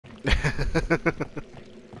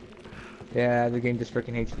Yeah, the game just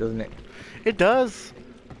freaking hates you, doesn't it? It does.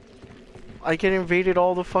 I get invaded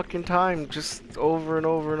all the fucking time, just over and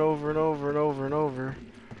over and over and over and over and over.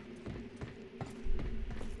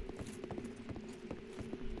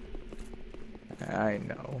 I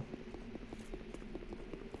know.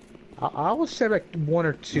 I will say like one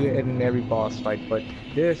or two in every boss fight, but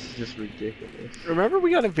this is just ridiculous. Remember we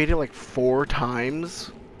got invaded like 4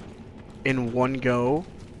 times in one go?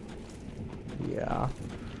 Yeah.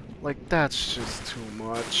 Like, that's just too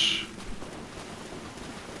much.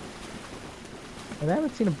 And I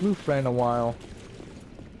haven't seen a blue friend in a while.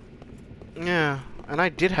 Yeah, and I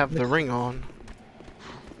did have the ring on.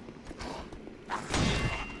 Be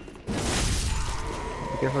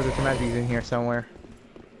careful, there's some magic in here somewhere.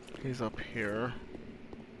 He's up here.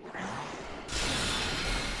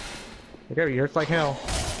 Okay, he hurts like hell.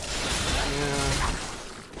 Yeah.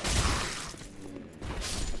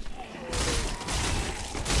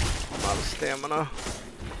 I'm out of stamina.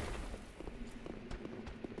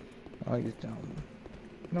 Oh, he's down.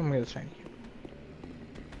 No, I'm gonna shine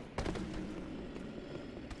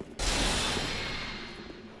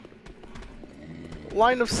you.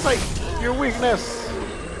 Line of sight, your weakness.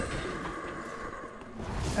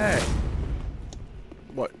 Hey.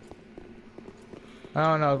 What? I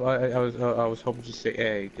don't know. I was hoping to say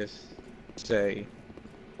A. Just say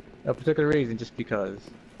a particular reason, just because.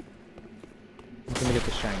 I'm gonna get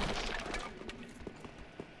the shinies.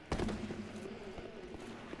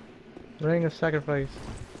 Ring of sacrifice.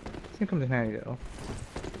 It's gonna come in handy though.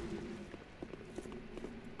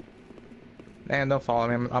 Man, don't follow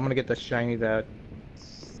me. I'm gonna get the shiny that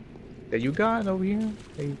you got over here.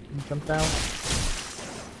 That you jumped out.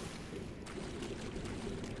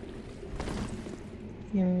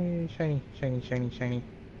 Yay! Shiny, shiny, shiny, shiny.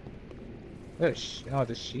 Oh,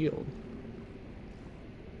 the shield.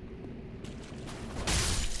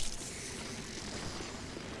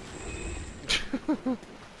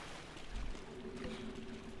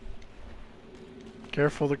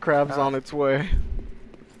 Careful, the crab's on its way.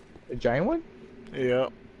 The giant one? Yeah.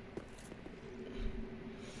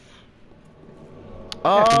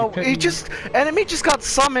 Yeah, Oh, enemy just got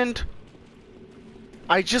summoned.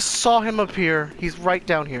 I just saw him appear. He's right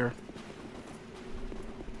down here.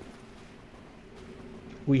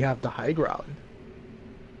 We have the high ground.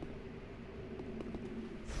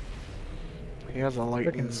 He has a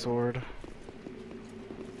lightning sword.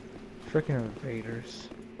 Freaking invaders.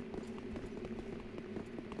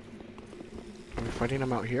 Are we fighting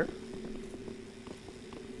him out here?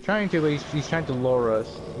 Trying to, but he's trying to lure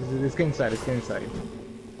us. Let's get inside, let's get inside.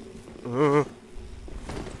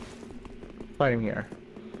 Fight him here.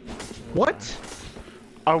 What?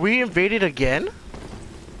 Are we invaded again?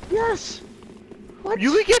 Yes! What?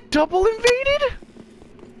 You could get double invaded?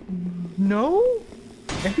 No?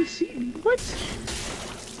 NPC? What?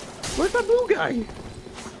 Where's that blue guy?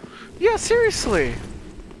 Yeah, seriously.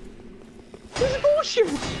 This is bullshit!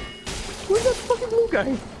 Where's that fucking blue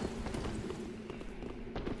guy?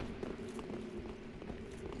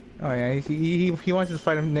 Oh yeah, he wants to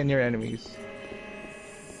fight him near enemies.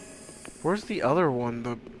 Where's the other one?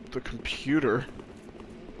 The computer.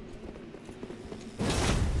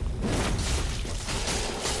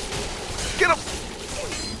 Get him!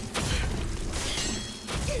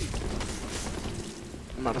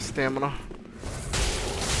 I'm out of stamina.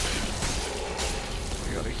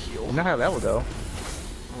 I gotta heal. You know how that would go.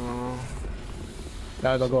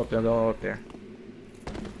 No, don't go up there, don't go up there.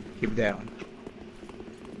 Keep it down.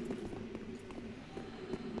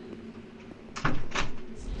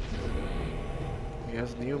 He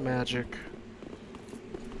has new magic.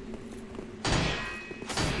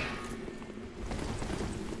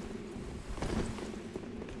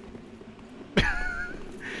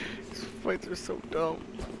 These fights are so dumb.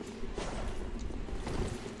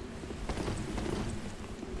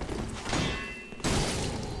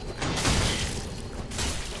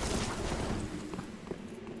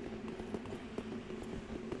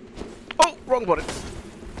 Oh, wrong button.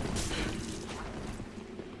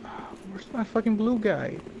 Where's my fucking blue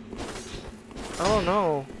guy? I don't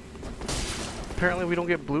know. Apparently we don't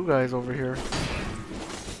get blue guys over here.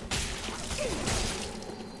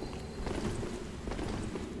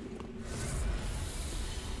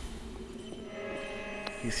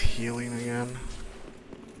 He's healing again.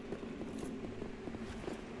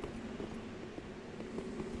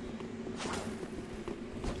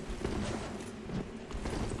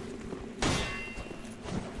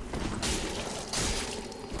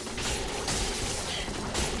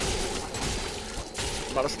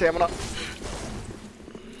 I'm out of stamina.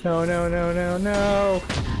 No, no, no, no, no!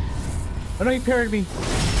 Oh no, he parried me!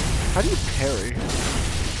 How do you parry?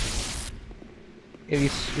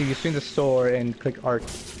 If you swing the sword and click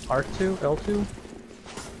R2, L2.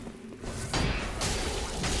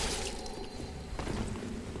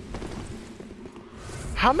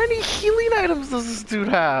 How many healing items does this dude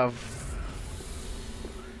have?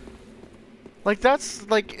 Like, that's,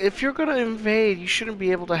 like, if you're gonna invade, you shouldn't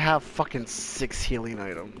be able to have fucking 6 healing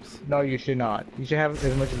items. No, you should not. You should have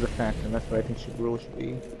as much as the Phantom. That's what I think rule should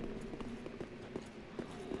be.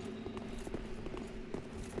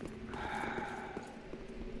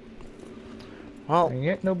 Well, And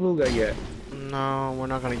yet, no blue guy yet. no, we're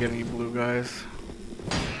not gonna get any blue guys.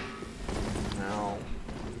 No.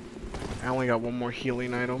 I only got one more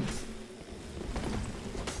healing item.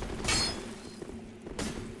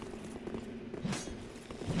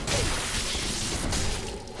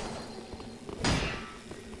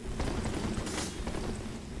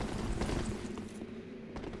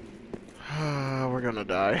 We're gonna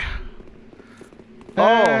die.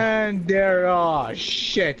 And there, oh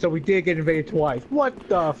shit! So we did get invaded twice. What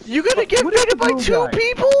the? F You gonna get invaded by 2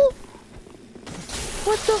 people?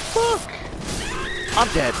 What the fuck? I'm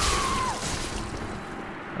dead.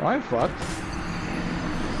 Oh, I'm fucked.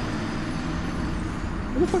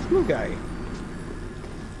 Who the fuck's blue guy?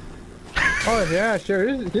 Oh yeah,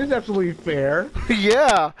 sure. This is absolutely fair.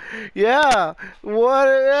 Yeah, yeah. What?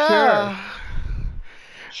 Yeah.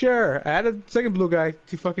 Sure, add a second blue guy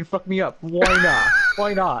to fucking fuck me up. Why not?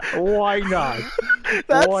 Why not? Why not?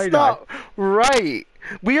 That's Why not right.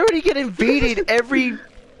 We already get invaded every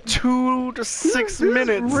 2 to 6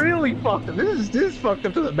 minutes. This is really fucked up. This is fucked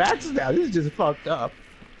up to the max now. This is just fucked up.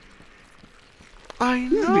 I know.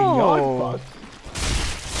 This is beyond fucked.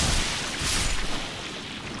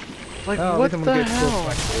 Like, Oh, what the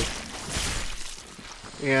hell?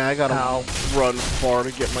 Yeah, I gotta run far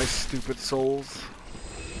to get my stupid souls.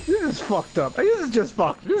 This is fucked up. This is just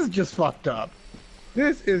fucked. This is just fucked up.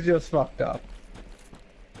 This is just fucked up.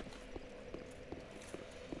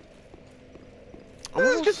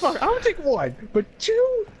 This is just fucked. I would take 1, but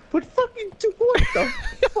 2, but fucking 2. What the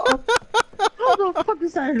fuck? How the fuck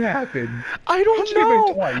does that happen? I don't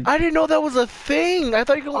know. I didn't know that was a thing. I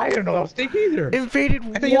thought you could. I didn't know that was a thing either. Invaded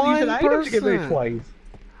I think you one use an item to get invaded person. twice.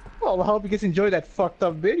 Well, I hope you guys enjoyed that fucked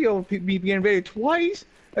up video of me being invaded twice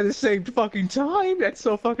at the same fucking time. That's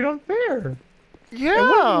so fucking unfair. Yeah. And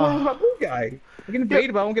what about blue guy? I get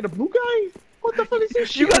invaded, but I don't get a blue guy? What the fuck is this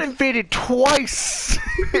shit? You got invaded twice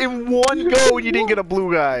in one go and you didn't get a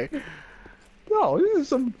blue guy. No, this is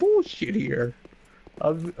some bullshit here.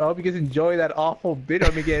 I hope you guys enjoy that awful bit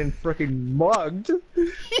of me getting freaking mugged.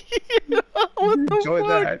 What the Enjoy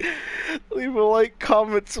fuck? that. Leave a like,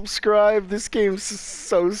 comment, subscribe. This game's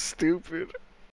so stupid.